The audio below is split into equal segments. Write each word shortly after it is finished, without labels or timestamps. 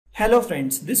Hello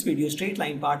friends, this video straight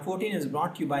line part 14 is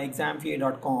brought to you by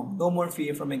examfear.com. No more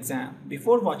fear from exam.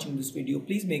 Before watching this video,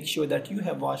 please make sure that you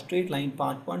have watched straight line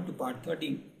part 1 to part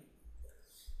 13.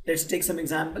 Let's take some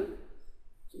example.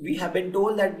 We have been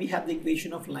told that we have the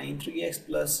equation of line 3x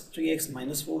plus 3x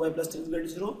minus 4y plus 10 is equal to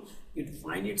 0. You have to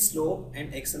find its slope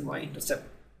and x and y intercept.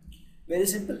 Very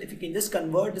simple. If you can just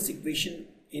convert this equation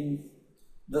in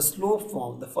the slope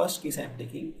form, the first case I am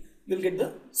taking, you will get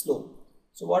the slope.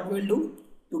 So what we will do?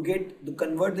 To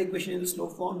convert the equation into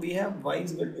slope form, we have y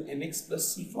is equal to mx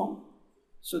plus c form.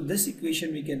 So this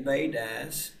equation we can write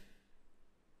as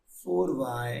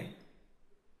 4y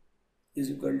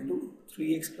is equal to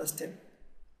 3x plus 10.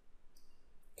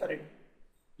 Correct.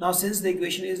 Now since the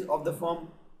equation is of the form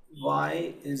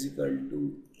y is equal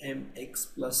to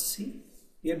mx plus c,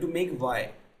 we have to make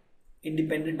y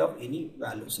independent of any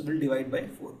value. So we'll divide by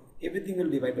 4. Everything will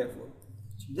divide by 4.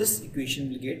 So this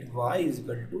equation will get y is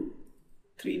equal to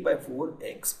 3 by 4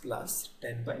 x plus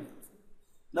 10 by 4.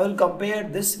 Now we'll compare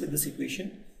this with this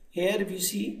equation. Here if you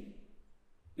see,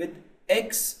 with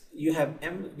x you have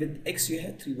m, with x you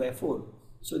have 3 by 4.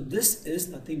 So this is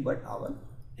nothing but our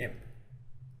m.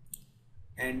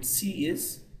 And c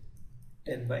is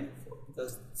 10 by 4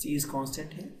 because c is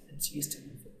constant here and c is 10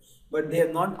 by 4. But they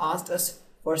have not asked us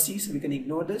for c, so we can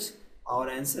ignore this. Our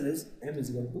answer is m is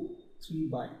equal to 3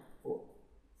 by 4.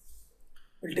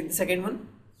 We'll take the second one.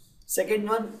 Second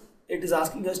one, it is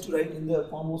asking us to write in the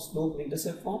form of slope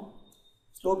intercept form.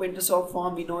 Slope intercept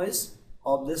form we know is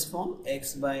of this form,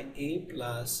 x by a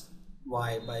plus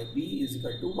y by b is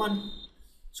equal to 1.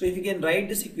 So if you can write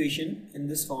this equation in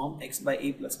this form, x by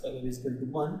a plus y by b is equal to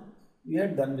 1, we are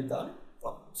done with our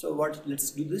problem. So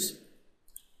let's do this.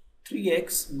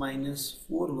 3x minus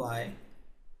 4y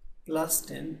plus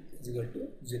 10 is equal to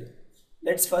 0.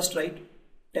 Let's first write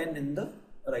 10 in the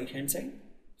right hand side.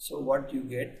 So what you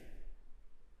get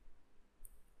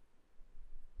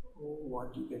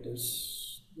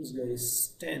is, this guy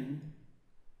is 10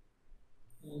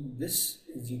 and this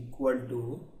is equal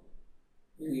to,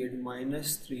 you get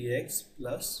minus 3x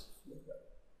plus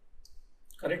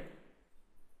 4y. Correct?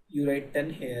 You write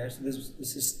 10 here, so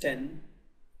this is 10,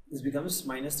 this becomes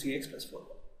minus 3x plus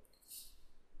 4y.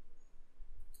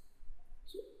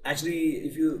 So actually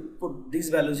if you put these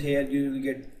values here, you will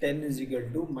get 10 is equal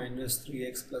to minus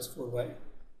 3x plus 4y.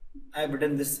 I have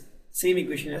written this same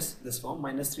equation as this form,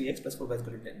 minus 3x plus 4y is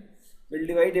equal to 10. We'll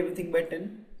divide everything by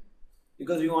 10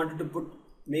 because we wanted to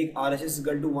make RHS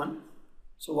equal to 1.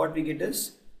 So what we get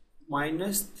is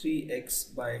minus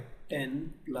 3x by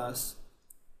 10 plus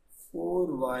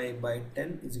 4y by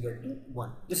 10 is equal to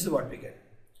 1. This is what we get.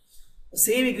 The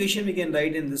same equation we can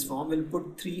write in this form. We'll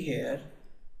put 3 here.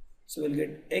 So we'll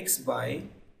get x by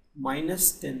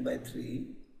minus 10 by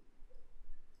 3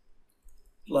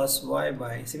 plus y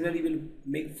by, similarly we'll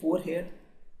make 4 here,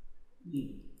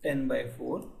 10 by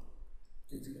 4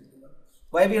 is equal to 1.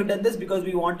 Why we have done this? Because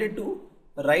we wanted to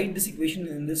write this equation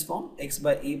in this form, x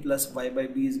by a plus y by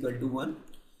b is equal to 1.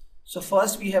 So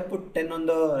first we have put 10 on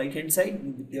the right hand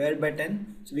side, divided by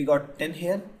 10, so we got 10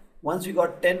 here. Once we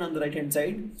got 10 on the right hand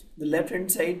side, the left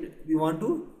hand side we want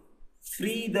to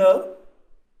free the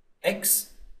x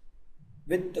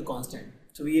with the constant.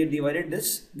 So we have divided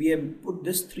this, we have put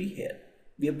this 3 here,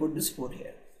 we have put this 4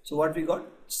 here. So what we got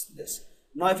is this.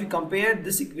 Now if we compare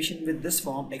this equation with this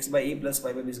form, x by a plus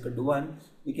y by b is equal to 1,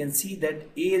 we can see that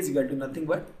a is equal to nothing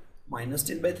but minus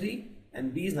 10 by 3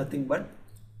 and b is nothing but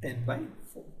 10 by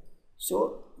 4.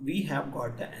 So we have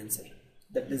got the answer,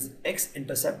 that is x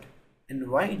intercept and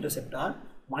y intercept are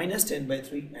minus 10 by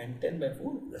 3 and 10 by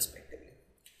 4 respectively.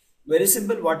 Very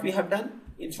simple what we have done.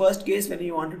 In first case, when we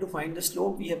wanted to find the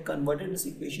slope, we have converted this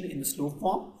equation in the slope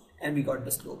form and we got the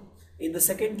slope. In the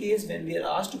second case, when we are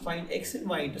asked to find x and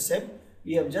y intercept,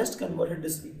 we have just converted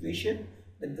this equation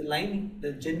with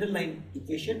the general line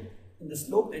equation in the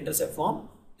slope intercept form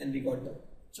and we got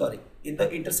in the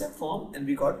intercept form and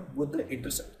we got both the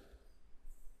intercept.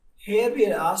 Here we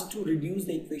are asked to reduce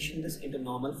the equation into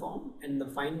normal form and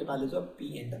find the values of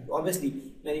p and w.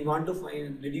 Obviously, when we want to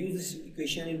reduce this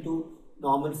equation into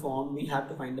normal form, we have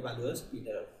to find the values p and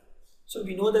w. So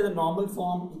we know that the normal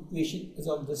form equation is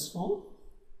of this form,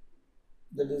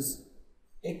 that is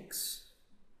x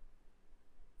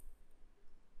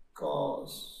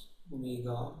cos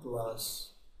omega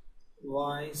plus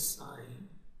y sin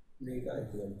omega is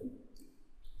equal to.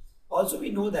 Also we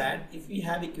know that if we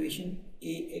have equation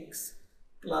ax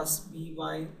plus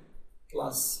by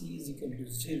plus c is equal to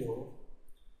 0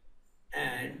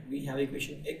 and we have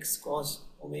equation x cos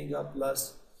omega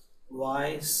plus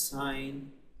y sin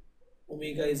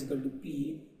omega is equal to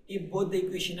p, if both the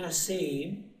equation are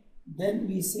same, then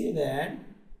we say that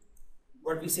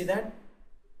what we say that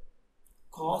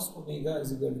cos omega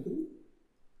is equal to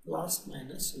plus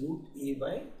minus root a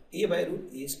by root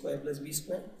a square plus b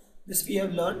square. This we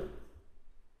have learned.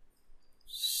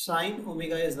 Sin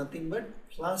omega is nothing but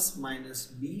plus minus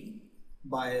b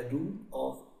by root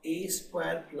of a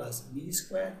square plus b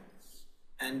square,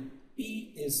 and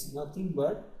p is nothing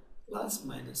but plus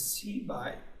minus c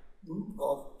by root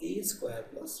of a square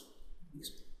plus b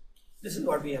square. This is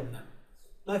what we have done.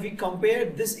 Now if we compare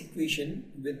this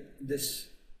equation with this,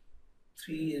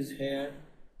 3 is here,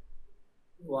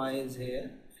 y is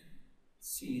here,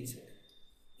 c is here.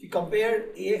 If you compare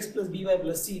ax plus by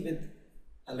plus c with,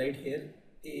 I'll write here,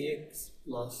 ax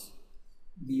plus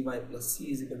by plus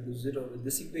c is equal to 0 with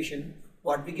this equation,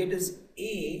 what we get is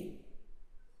a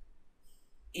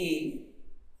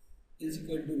is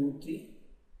equal to root 3,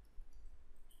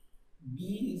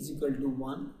 b is equal to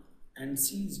 1, and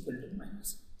c is equal to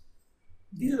minus.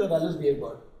 These are the values we have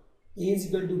got. A is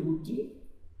equal to root 3,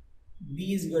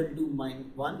 b is equal to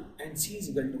 -1, and c is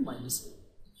equal to -8.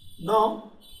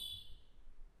 Now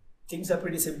things are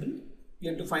pretty simple. We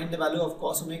have to find the value of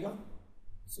cos omega.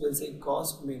 So we'll say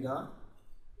cos omega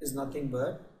is nothing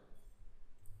but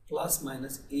plus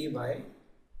minus a by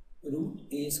root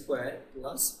a square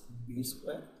plus b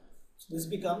square. So this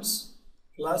becomes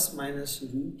plus minus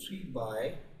root 3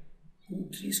 by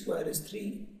root 3 square is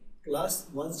 3 plus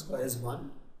 1 square is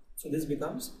 1. So this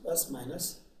becomes plus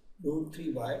minus root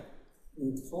 3 by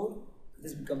root 4.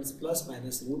 This becomes plus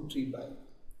minus root 3 by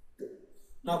 2.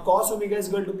 Now cos omega is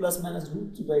equal to plus minus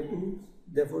root 3 by 2.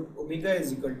 Therefore omega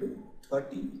is equal to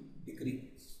 30 degree.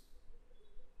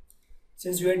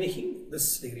 Since we are taking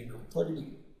this degree now, 30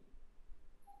 degree.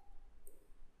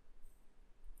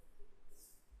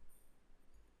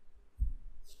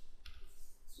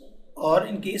 Or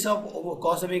in case of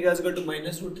cos omega is equal to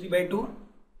minus root 3 by 2,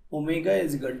 omega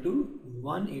is equal to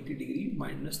 180 degree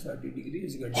minus 30 degree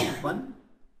is equal to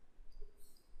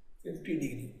 150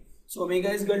 degree. So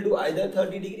omega is equal to either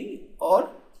 30 degree or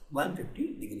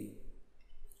 150 degree.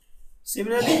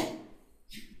 Similarly,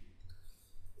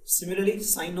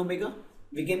 sin omega,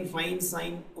 we can find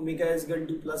sin omega is equal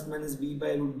to plus minus b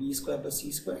by root b square plus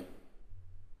c square.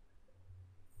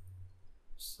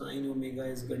 Sin omega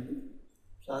is equal to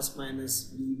plus minus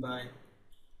b by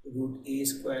root a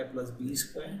square plus b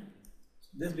square.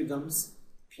 This becomes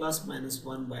plus minus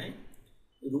 1 by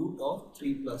root of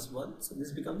 3 plus 1. So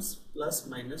this becomes plus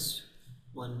minus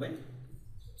 1 by.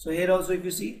 So here also if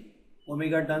you see,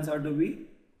 omega turns out to be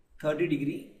 30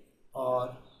 degree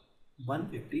or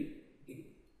 150 degree.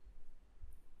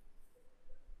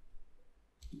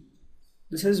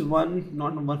 This is not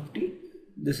 150,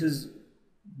 this is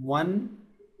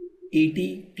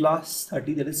 180 plus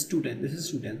 30, that is 210. This is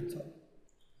 210, sorry,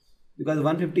 because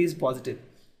 150 is positive,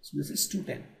 so this is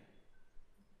 210.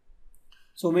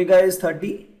 So omega is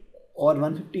 30 or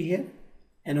 150 here,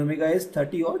 and omega is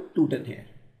 30 or 210 here.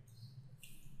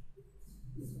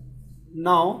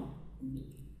 Now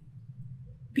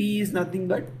P is nothing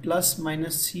but plus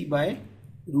minus C by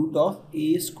root of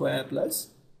A square plus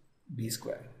B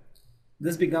square.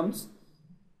 This becomes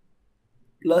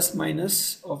plus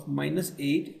minus of minus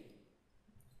 8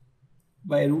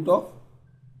 by root of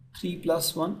 3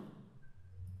 plus 1.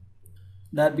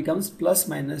 That becomes plus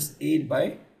minus 8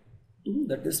 by 2,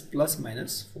 that is plus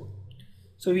minus 4.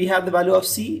 So we have the value of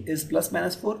C is plus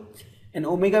minus 4, and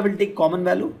omega will take common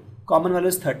value. Common value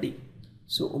is 30.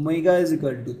 So omega is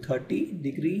equal to 30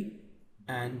 degree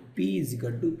and P is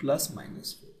equal to plus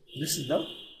minus 4. This is the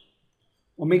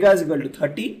omega is equal to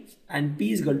 30 and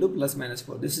P is equal to plus minus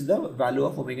 4. This is the value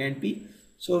of omega and P.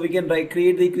 So we can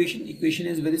create the equation. Equation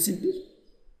is very simple.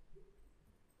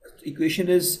 Equation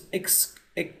is x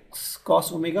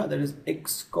cos omega, that is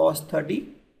x cos 30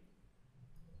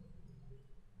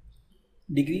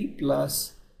 degree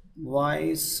plus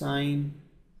y sin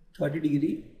 30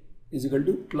 degree is equal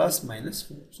to plus minus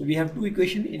 4. So we have two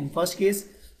equations. In first case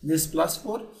this plus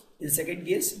 4, in second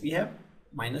case we have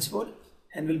minus 4,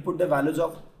 and we'll put the values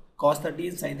of cos 30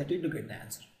 and sin 30 to get the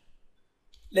answer.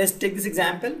 Let's take this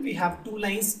example. We have two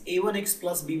lines, a1x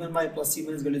plus b1y plus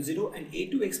c1 is equal to 0 and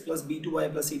a2x plus b2y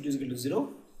plus c2 is equal to 0.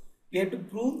 We have to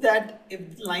prove that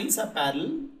if the lines are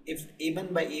parallel, if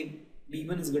a1 by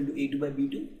b1 is equal to a2 by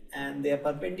b2, and they are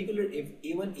perpendicular if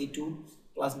a1 a2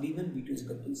 plus b1 b2 is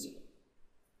equal to 0.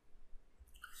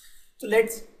 So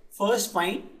let's first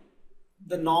find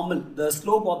the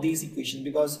slope of these equations,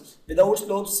 because without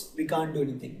slopes we can't do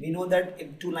anything. We know that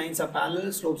if two lines are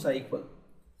parallel, slopes are equal,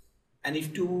 and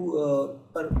if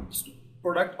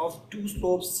product of two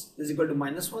slopes is equal to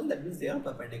 -1, that means they are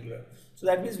perpendicular. So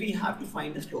that means we have to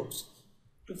find the slopes.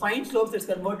 To find slopes, let's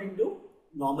convert into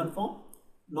normal form.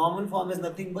 normal form is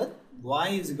nothing but y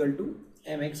is equal to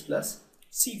mx plus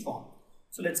c form.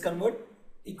 So let's convert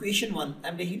equation 1.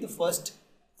 I'm taking the first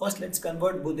let's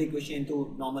convert both the equation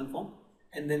into normal form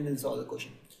and then we'll solve the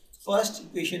question. First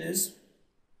equation is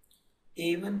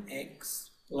a1x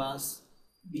plus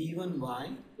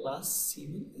b1y plus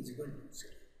c1 is equal to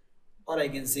 0. Or I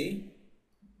can say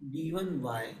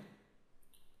b1y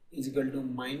is equal to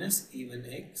minus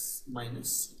a1x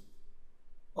minus c.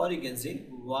 Or you can say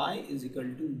y is equal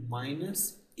to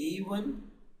minus a1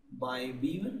 by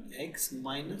b1 x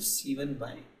minus c1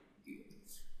 by b1.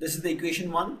 This is the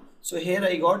equation 1. So here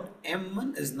I got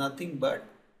m1 is nothing but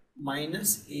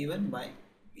minus a1 by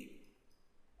b1.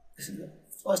 This is the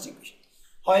first equation.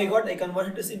 How I got? I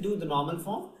converted this into the normal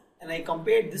form and I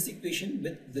compared this equation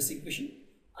with this equation.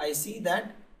 I see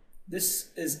that this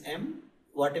is m,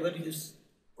 whatever you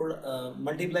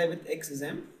multiply with x is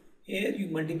m. Here you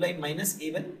multiply minus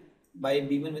a1 by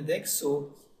b1 with x,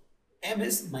 so m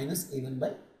is minus a1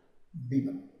 by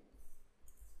b1.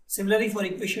 Similarly, for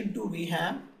equation 2 we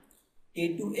have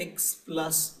a2x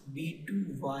plus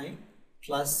b2y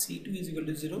plus c2 is equal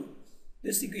to 0.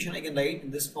 This equation I can write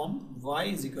in this form: y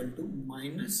is equal to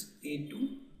minus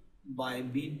a2 by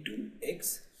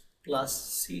b2x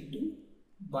plus c2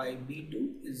 by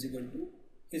b2 is equal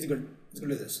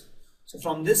to this. So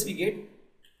from this we get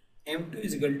m2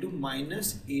 is equal to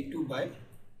minus a2 by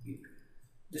b2.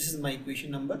 This is my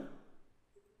equation number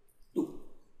 2.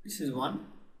 This is 1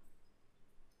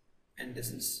 and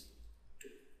this is 2.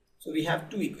 So we have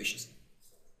two equations.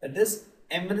 That is,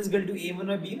 m1 is equal to a1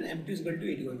 by b1, m2 is equal to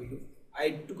a2 by b2. I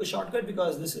took a shortcut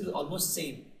because this is almost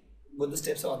same. Both the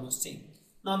steps are almost same.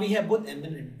 Now we have both m1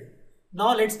 and m2.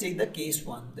 Now let's take the case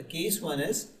 1. The case 1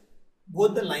 is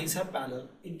both the lines are parallel.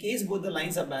 In case both the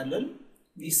lines are parallel,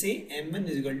 we say m1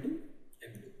 is equal to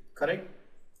m2. Correct?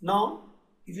 Now,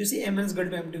 if you say m1 is equal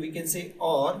to m2, we can say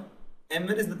or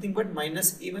m1 is nothing but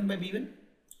minus a1 by b1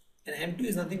 and m2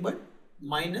 is nothing but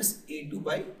minus a2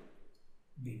 by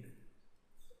b2.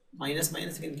 Minus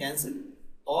minus can cancel,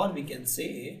 or we can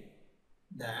say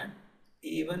that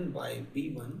a1 by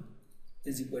b1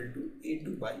 is equal to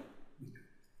a2 by b2.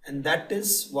 And that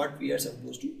is what we are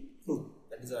supposed to prove.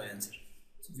 That is our answer.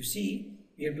 So if you see,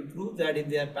 we have to prove that if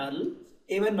they are parallel,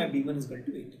 a1 by b1 is equal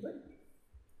to a2 by b2.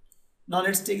 Now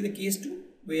let's take the case 2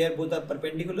 where both are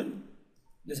perpendicular.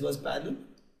 This was parallel.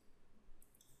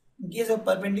 In case of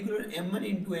perpendicular, m1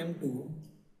 into m2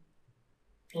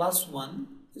 plus 1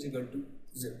 is equal to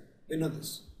 0. We know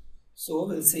this. So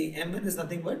we'll say m1 is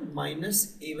nothing but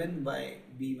minus a1 by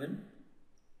b1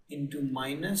 into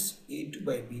minus a2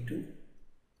 by b2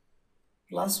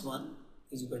 plus 1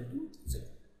 is equal to 0.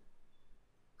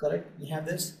 Correct? We have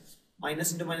this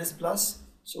minus into minus plus.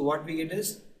 So what we get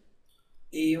is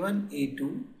a1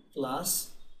 a2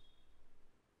 plus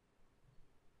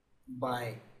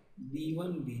by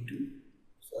b1 b2,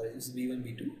 sorry, this is b1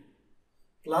 b2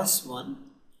 plus 1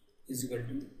 is equal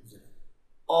to 0.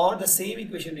 Or the same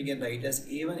equation we can write as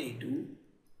a1 a2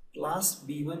 plus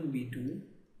b1 b2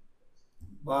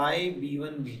 by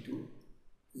b1 b2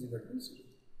 is equal to 0.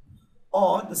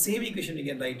 Or the same equation we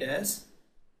can write as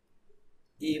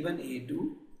a1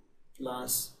 a2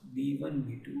 plus b1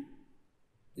 b2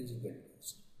 is equal to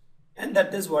 0. And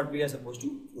that is what we are supposed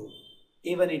to prove.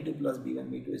 a1 a2 plus b1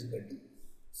 b2 is equal to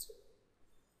 0.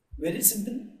 Very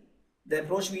simple. The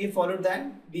approach we have followed, that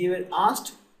we were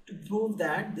asked to prove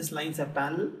that these lines are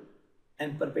parallel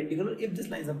and perpendicular. If these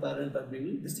lines are parallel and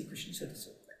perpendicular, this equation is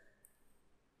satisfied.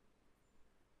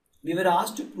 We were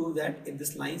asked to prove that if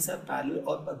these lines are parallel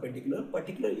or perpendicular,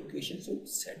 particular equation should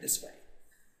satisfy.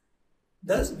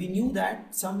 Thus, we knew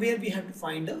that somewhere we have to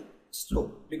find a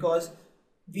slope, because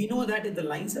we know that if the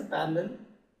lines are parallel,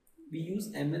 we use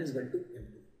m1 is equal to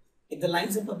m2. If the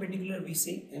lines are perpendicular, we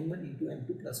say m1 into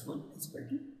m2 plus 1 is equal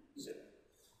to 0.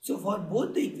 So for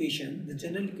both the equation, the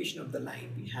general equation of the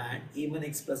line, we had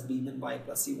a1x plus b1y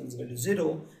plus c1 is equal to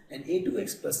 0 and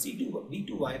a2x plus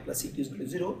b2y plus c2 is equal to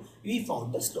 0. We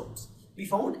found the slopes. We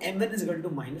found m1 is equal to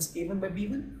minus a1 by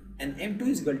b1 and m2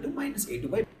 is equal to minus a2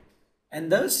 by b2.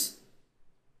 And thus,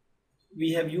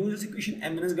 we have used this equation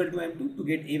m1 is equal to m2 to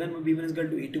get a1 by b1 is equal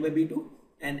to a2 by b2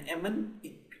 and m1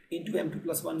 into m2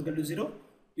 plus 1 is equal to 0.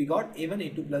 We got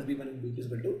a1, a2 plus b1 and b2 is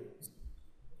equal to 0.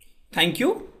 Thank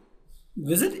you.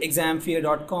 Visit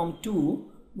examfear.com to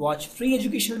watch free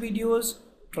educational videos,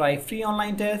 try free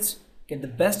online tests, get the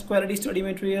best quality study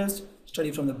materials,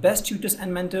 study from the best tutors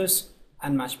and mentors,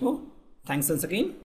 and much more. Thanks once again.